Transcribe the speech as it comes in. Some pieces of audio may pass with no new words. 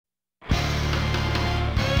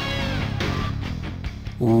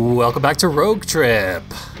Welcome back to Rogue Trip,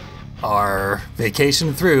 our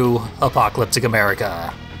vacation through apocalyptic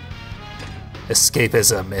America.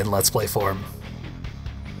 Escapism in Let's Play form.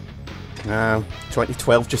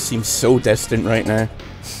 2012 just seems so distant right now.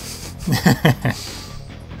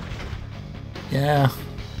 Yeah.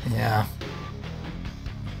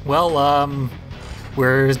 Well,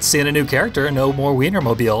 we're seeing a new character, no more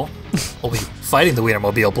Wienermobile. We'll be fighting the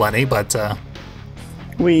Wienermobile plenty, but,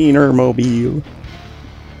 Wienermobile.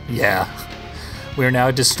 yeah. We're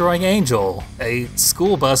now destroying Angel, a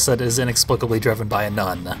school bus that is inexplicably driven by a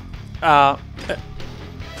nun.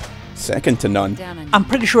 Second to none. I'm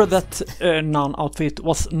pretty sure that nun outfit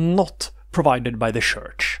was not provided by the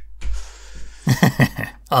church.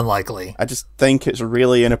 Unlikely. I just think it's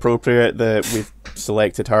really inappropriate that we've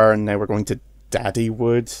selected her and now we're going to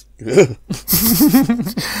Daddywood.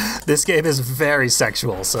 This game is very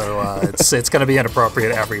sexual, so it's going to be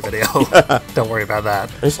inappropriate every video. Don't worry about that.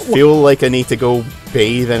 I just feel like I need to go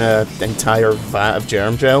bathe in an entire vat of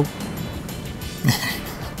germ gel.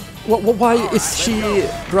 Why is she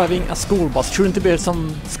driving a school bus? Shouldn't there be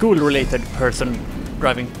some school-related person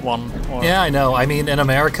driving one? Or... Yeah, I know. I mean, in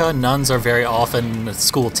America, nuns are very often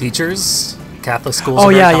school teachers. Catholic schools Oh,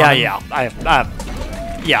 are very yeah. common.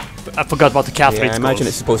 I forgot about the Catholic Yeah, I imagine schools.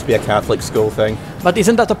 it's supposed to be a Catholic school thing. But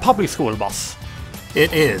isn't that a public school bus?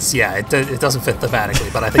 It is, yeah. It doesn't fit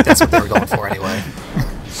thematically, but I think that's what they were going for anyway.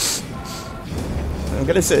 I'm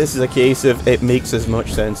gonna say this is a case of it makes as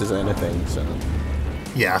much sense as anything, so...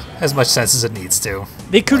 Yeah, as much sense as it needs to.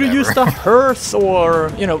 They could have Whatever. used a hearse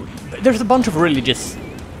or, you know, there's a bunch of religious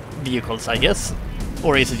vehicles, I guess.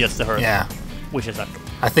 Or is it just the hearse? Yeah. Which is that?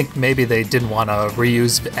 I think maybe they didn't want to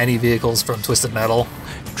reuse any vehicles from Twisted Metal,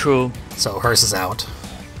 True. so hearse is out.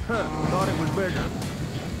 Could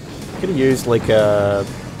have used like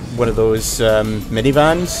one of those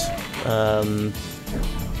minivans,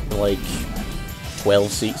 like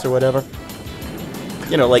 12 seats or whatever.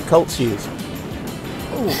 You know, like cults use.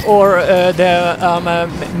 Or the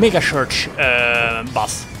mega church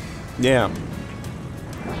bus. Yeah.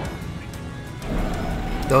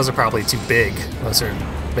 Those are probably too big. Those are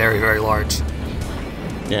very, very large.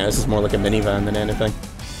 Yeah, this is more like a minivan than anything.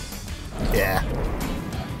 Yeah.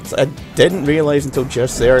 So I didn't realize until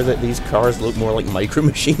just there that these cars look more like micro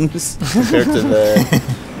machines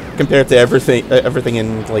compared to everything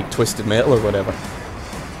in like Twisted Metal or whatever.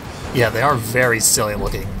 Yeah, they are very silly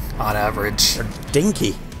looking on average. They're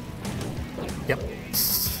dinky. Yep.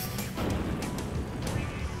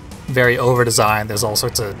 Very over-designed. There's all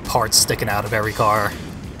sorts of parts sticking out of every car.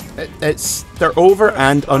 They're over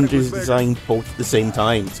and under-designed both at the same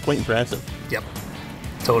time. It's quite impressive. Yep.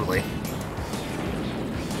 Totally.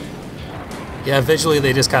 Yeah, visually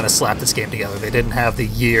they just kind of slapped this game together. They didn't have the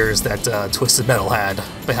years that Twisted Metal had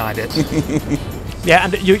behind it. Yeah,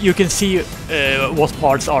 and you can see what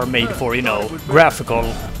parts are made for, you know,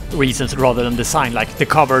 graphical reasons rather than design, like the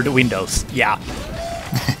covered windows. Yeah.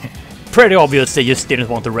 Pretty obvious they just didn't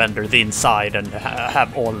want to render the inside and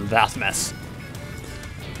have all that mess.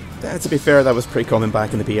 To be fair, that was pretty common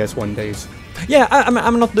back in the PS1 days. Yeah,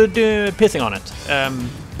 I'm not pissing on it,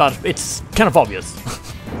 but it's kind of obvious.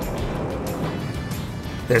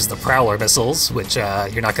 There's the Prowler missiles, which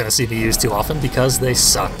you're not going to see me use too often because they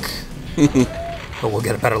suck. But we'll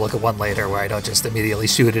get a better look at one later where I don't just immediately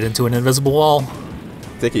shoot it into an invisible wall.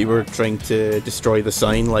 I think you were trying to destroy the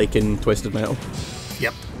sign like in Twisted Metal.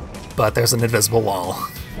 Yep. But there's an invisible wall.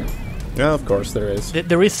 Yeah, of course there is.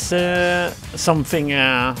 There is something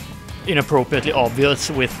inappropriately obvious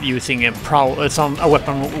with using a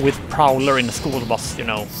weapon with Prowler in a school bus, you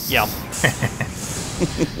know. Yeah.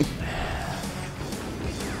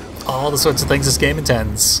 All the sorts of things this game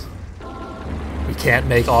intends. We can't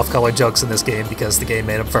make off-color jokes in this game because the game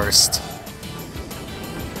made them first.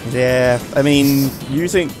 Yeah, I mean,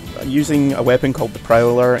 using a weapon called the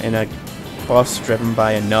Prowler in a bus driven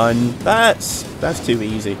by a nun, that's too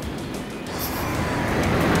easy.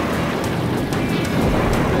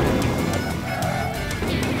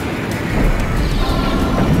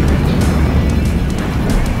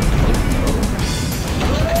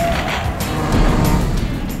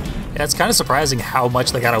 Yeah, it's kind of surprising how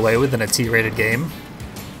much they got away with in a T-rated game.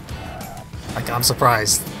 Like, I'm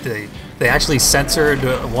surprised. They actually censored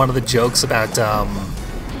one of the jokes about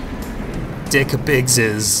Dick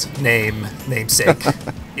Biggs's namesake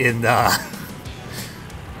in the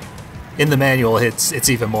manual. It's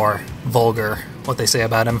even more vulgar what they say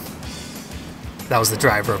about him. That was the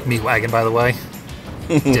driver of Meat Wagon, by the way.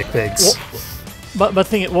 Dick Biggs. But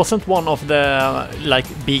thing, it wasn't one of the like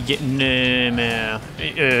big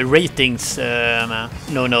ratings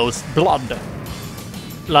no-nos blood.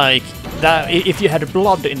 like that. If you had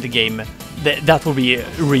blood in the game, that would be a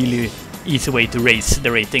really easy way to raise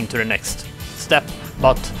the rating to the next step.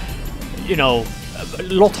 But you know, a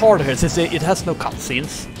lot harder here since it has no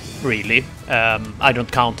cutscenes. Really, I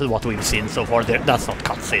don't count what we've seen so far. That's not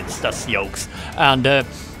cutscenes, that's jokes. And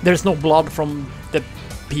there's no blood from the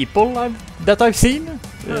people that I've seen.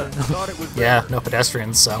 Yeah, no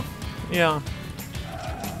pedestrians, so... Yeah.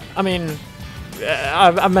 I mean,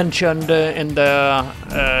 I mentioned in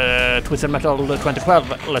the Twisted Metal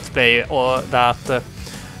 2012 Let's Play that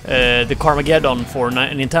the Carmageddon for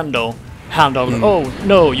Nintendo handled, oh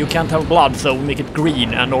no, you can't have blood, so we make it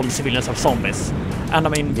green and all the civilians have zombies. And I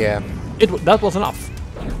mean, yeah, that was enough.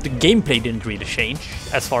 The gameplay didn't really change,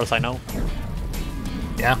 as far as I know.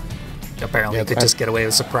 Yeah. Apparently you could just get away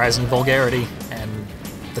with surprising vulgarity, and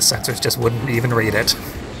the censors just wouldn't even read it.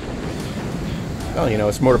 Well, you know,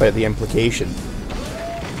 it's more about the implication.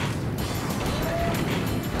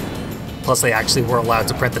 Plus, they actually were allowed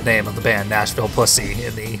to print the name of the band Nashville Pussy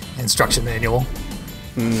in the instruction manual.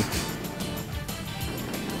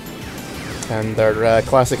 And their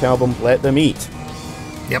classic album, Let Them Eat.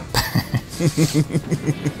 Yep.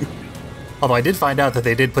 Although I did find out that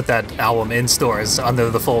they did put that album in stores under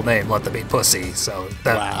the full name, Let Them Eat Pussy, so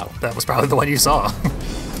that was probably the one you saw.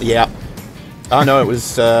 Yeah. Oh no, it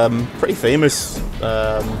was pretty famous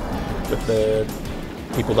with the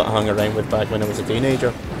people that I hung around with back when I was a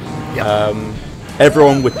teenager. Yep.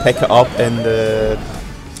 Everyone would pick it up in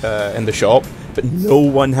the shop, but no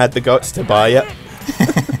one had the guts to buy it.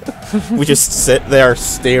 We just sit there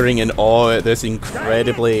staring in awe at this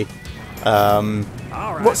incredibly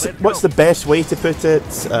what's the best way to put it?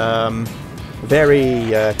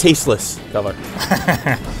 Very tasteless cover.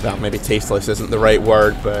 Well, maybe tasteless isn't the right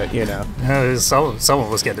word, but you know. Someone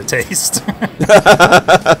was getting a taste.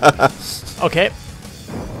 Okay.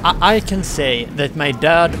 I can say that my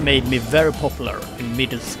dad made me very popular in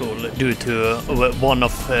middle school due to one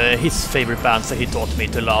of his favorite bands that he taught me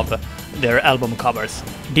to love, their album covers,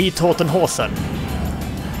 Die Totenhosen.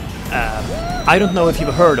 I don't know if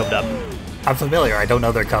you've heard of them. I'm familiar, I don't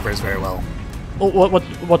know their covers very well. Oh,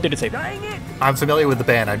 what did it say? I'm familiar with the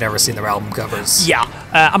band, I've never seen their album covers. Yeah,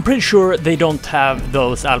 I'm pretty sure they don't have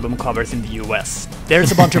those album covers in the US.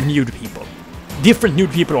 There's a bunch of nude people. Different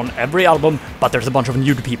nude people on every album, but there's a bunch of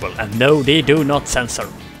nude people, and no, they do not censor.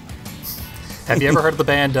 Have you ever heard of the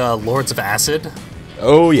band Lords of Acid?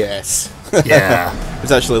 Oh, yes. Yeah. I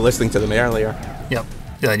was actually listening to them earlier. Yep.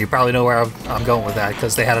 Yeah, and you probably know where I'm going with that,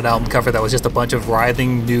 because they had an album cover that was just a bunch of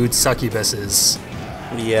writhing nude succubuses.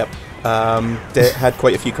 Yep. They had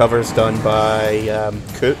quite a few covers done by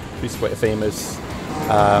Coop, who's quite a famous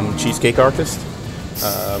cheesecake artist.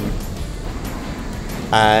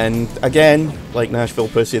 And again, like Nashville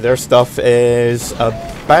Pussy, their stuff is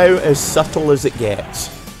about as subtle as it gets.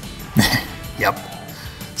 Yep.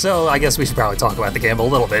 So I guess we should probably talk about the game a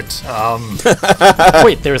little bit.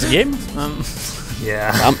 Wait, there's a game?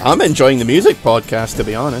 Yeah. I'm enjoying the music podcast, to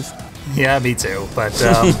be honest. Yeah, me too. But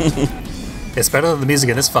it's better than the music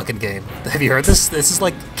in this fucking game. Have you heard this? This is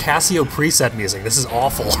like Casio preset music. This is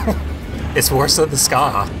awful. It's worse than the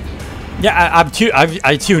ska. Yeah,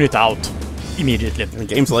 I tune it out immediately. In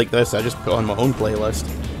games like this, I just put on my own playlist.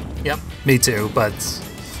 Yep, me too, but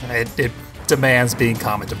it demands being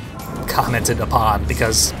commented upon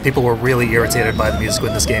because people were really irritated by the music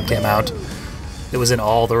when this game came out. It was in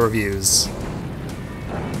all the reviews.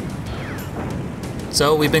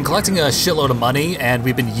 So we've been collecting a shitload of money, and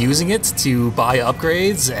we've been using it to buy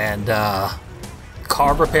upgrades and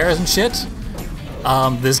car repairs and shit.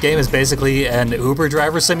 This game is basically an Uber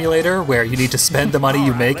driver simulator where you need to spend the money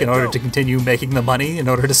you make in order to continue making the money in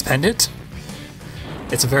order to spend it.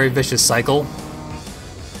 It's a very vicious cycle.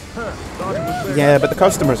 Yeah, but the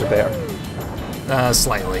customers are there.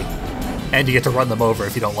 Slightly. And you get to run them over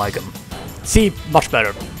if you don't like them. See, much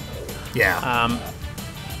better. Yeah.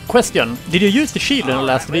 Question, did you use the shield in the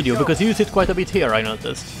last video? Because you used it quite a bit here, I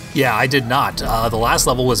noticed. Yeah, I did not. The last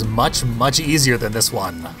level was much, much easier than this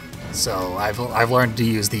one. So I've learned to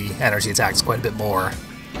use the energy attacks quite a bit more.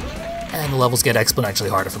 And the levels get exponentially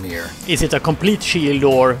harder from here. Is it a complete shield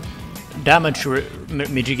or damage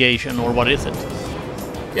mitigation, or what is it?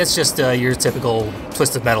 It's just your typical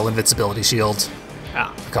Twisted Metal invincibility shield.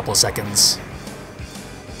 Ah. A couple of seconds.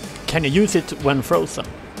 Can you use it when frozen?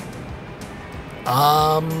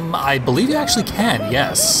 I believe you actually can,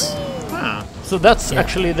 yes. Ah, so that's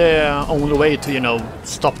actually the only way to, you know,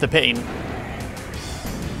 stop the pain.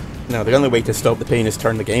 No, the only way to stop the pain is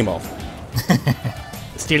turn the game off.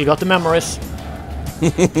 Still got the memories.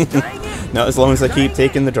 Not as long as I keep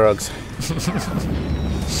taking the drugs.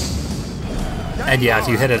 And yeah, if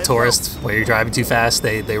you hit a tourist where you're driving too fast,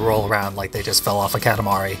 they roll around like they just fell off a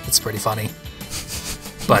Katamari. It's pretty funny.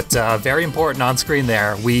 But very important on screen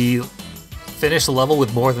there, we finished the level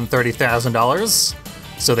with more than $30,000.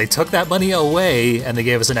 So they took that money away and they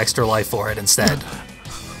gave us an extra life for it instead.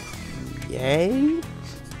 Yay?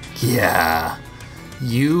 Yeah.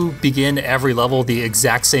 You begin every level the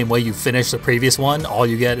exact same way you finished the previous one. All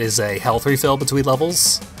you get is a health refill between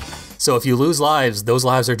levels. So if you lose lives, those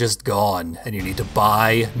lives are just gone, and you need to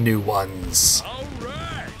buy new ones.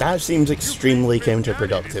 That seems extremely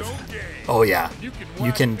counterproductive. Oh yeah,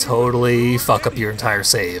 you can totally fuck up your entire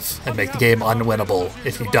save and make the game unwinnable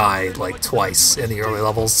if you die like twice in the early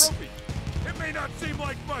levels.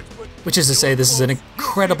 Which is to say, this is an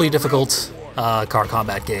incredibly difficult car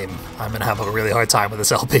combat game. I'm gonna have a really hard time with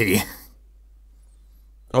this LP.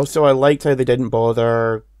 Also, I liked how they didn't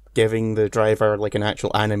bother giving the driver like an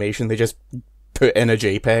actual animation. They just put in a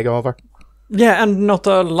JPEG of her. Yeah, and not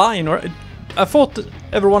a line. Or I thought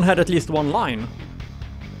everyone had at least one line.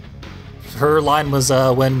 Her line was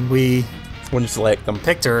when you select them.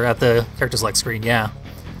 picked her at the character select screen, yeah.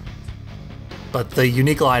 But the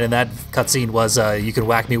unique line in that cutscene was, you can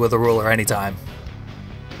whack me with a ruler anytime.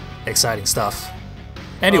 Exciting stuff.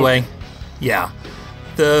 Anyway, yeah.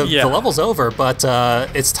 The level's over, but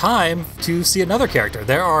it's time to see another character.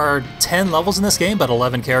 There are 10 levels in this game, but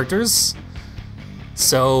 11 characters.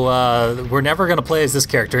 So we're never going to play as this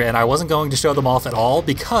character, and I wasn't going to show them off at all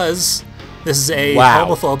because this is a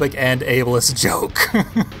homophobic and ableist joke.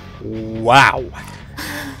 Wow.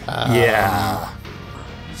 Yeah.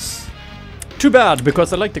 Too bad,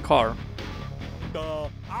 because I like the car.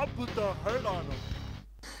 I'll put the hurt on him.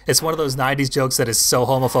 It's one of those 90s jokes that is so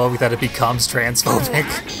homophobic that it becomes transphobic.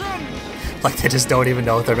 Like, they just don't even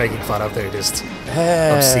know what they're making fun of. They're just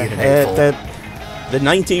obscene and hateful. The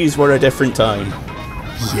 90s were a different time.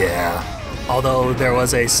 Yeah. Although there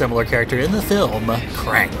was a similar character in the film,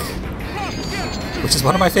 Crank. Which is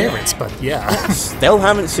one of my favorites, but yeah. Still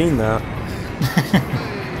haven't seen that.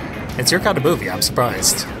 It's your kind of movie, I'm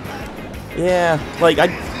surprised. Yeah, like, I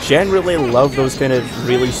generally love those kind of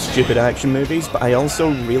really stupid action movies, but I also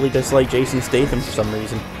really dislike Jason Statham for some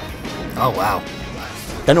reason. Oh, wow.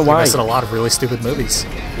 Don't know why. You're missing a lot of really stupid movies.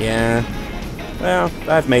 Yeah. Well,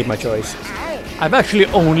 I've made my choice. I've actually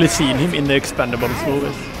only seen him in the Expendables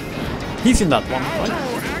movies. He's in that one,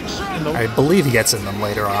 right? I believe he gets in them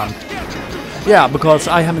later on. Yeah, because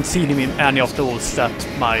I haven't seen him in any of those that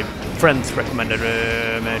my friends recommended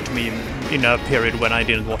to me in a period when I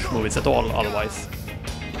didn't watch movies at all otherwise.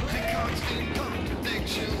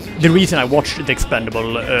 The reason I watched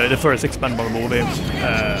the first Expendable movie,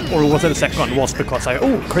 or was it the second, was because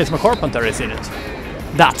Chris Carpenter is in it.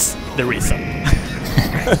 That's the reason.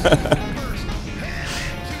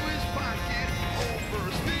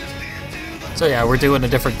 So yeah, we're doing a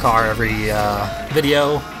different car every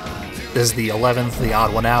video. This is the 11th, the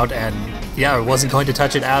odd one out, and yeah, I wasn't going to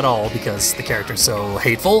touch it at all because the character's so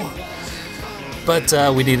hateful. But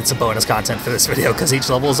we needed some bonus content for this video because each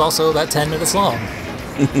level is also about 10 minutes long.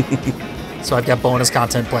 So I've got bonus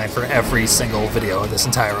content planned for every single video of this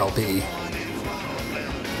entire LP.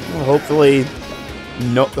 Well, hopefully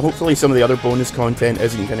some of the other bonus content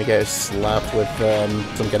isn't going to get us slapped with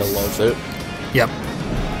some kind of lawsuit. Yep.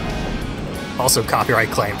 Also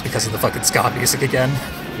copyright claimed because of the fucking ska music again.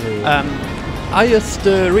 I just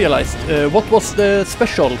realized, what was the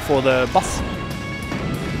special for the bus?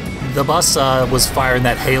 The bus was firing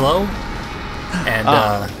that halo, and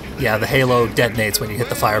yeah, the halo detonates when you hit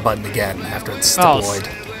the fire button again after it's deployed.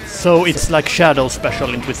 So it's like Shadow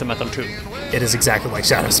Special in Twisted Metal 2. It is exactly like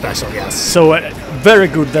Shadow Special, yes. So very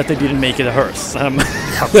good that they didn't make it a hearse.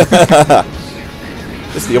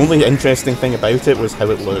 It's the only interesting thing about it was how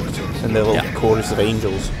it looked, and the little chorus of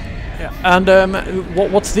angels. Yeah. And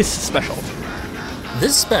what's this special?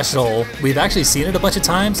 This special, we've actually seen it a bunch of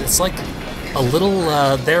times. It's like a little,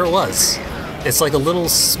 there it was. It's like a little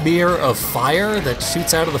smear of fire that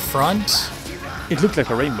shoots out of the front. It looked like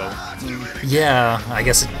a rainbow. Yeah, I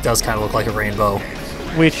guess it does kind of look like a rainbow.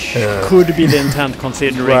 Which could be the intent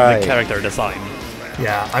considering the character design.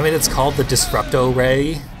 Yeah, I mean, it's called the Disrupto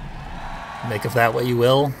Ray. Make of that what you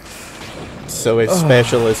will. So his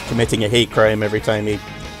special is committing a hate crime every time he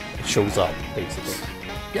shows up, basically.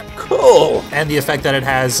 Yep. Cool! And the effect that it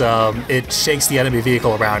has, it shakes the enemy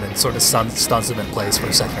vehicle around and sort of stuns them in place for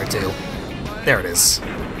a second or two. There it is.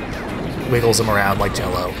 Wiggles them around like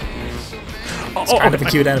Jello. It's kind of a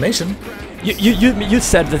cute animation. You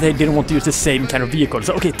said that they didn't want to use the same kind of vehicle.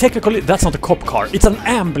 So, okay, technically that's not a cop car. It's an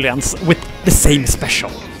ambulance with the same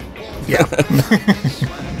special. Yeah.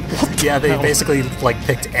 Yeah, they basically like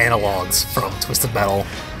picked analogs from Twisted Metal.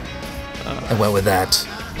 and went with that.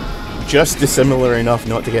 Just dissimilar enough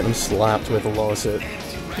not to get them slapped with a lawsuit.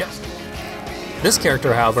 Yep. This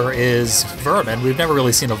character, however, is Vermin. We've never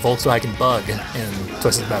really seen a Volkswagen Bug in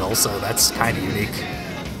Twisted Metal, so that's kind of unique.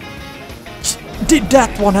 Did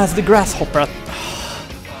that one has the grasshopper?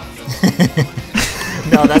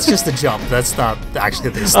 No, that's just the jump. That's not actually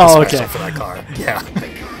the Oh, special okay. for that car. Yeah.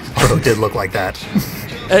 Although it did look like that.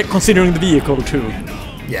 Considering the vehicle too.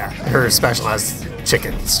 Yeah, her special has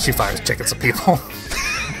chickens. She fires chickens at people.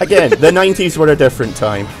 Again, the 90s were a different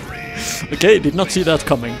time. Okay, did not see that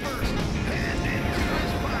coming.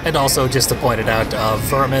 And also, just to point it out,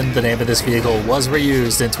 Vermin, the name of this vehicle, was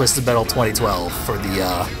reused in Twisted Metal 2012 for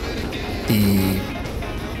the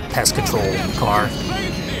pest control car.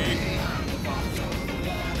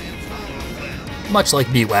 Much like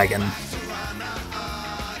Meatwagon.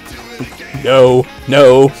 No,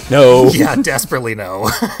 no, no. Yeah, desperately no.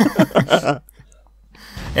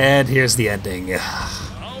 And here's the ending.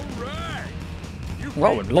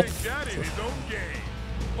 Wow, a lot.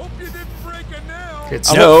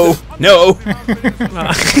 It's No, no.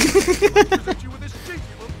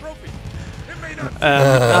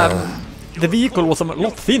 The vehicle was a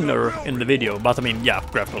lot thinner in the video, but I mean, yeah,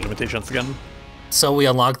 graphical limitations again. So we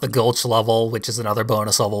unlock the Gulch level, which is another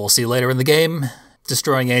bonus level we'll see later in the game.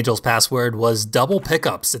 Destroying Angel's password was double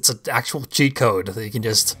pickups. It's an actual cheat code that you can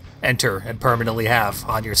just enter and permanently have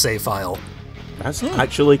on your save file. That's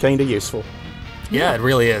actually kind of useful. Yeah, it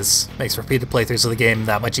really is. Makes repeated playthroughs of the game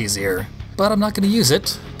that much easier. But I'm not going to use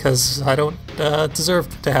it, because I don't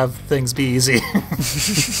deserve to have things be easy.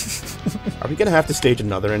 Are we going to have to stage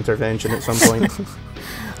another intervention at some point?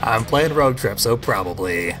 I'm playing Road Trip, so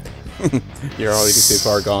probably. You're already too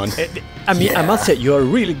far gone. I mean, I Yeah. must say, you are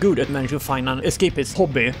really good at managing to find an escapist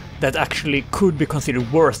hobby that actually could be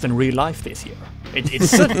considered worse than real life this year.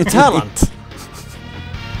 It's a talent.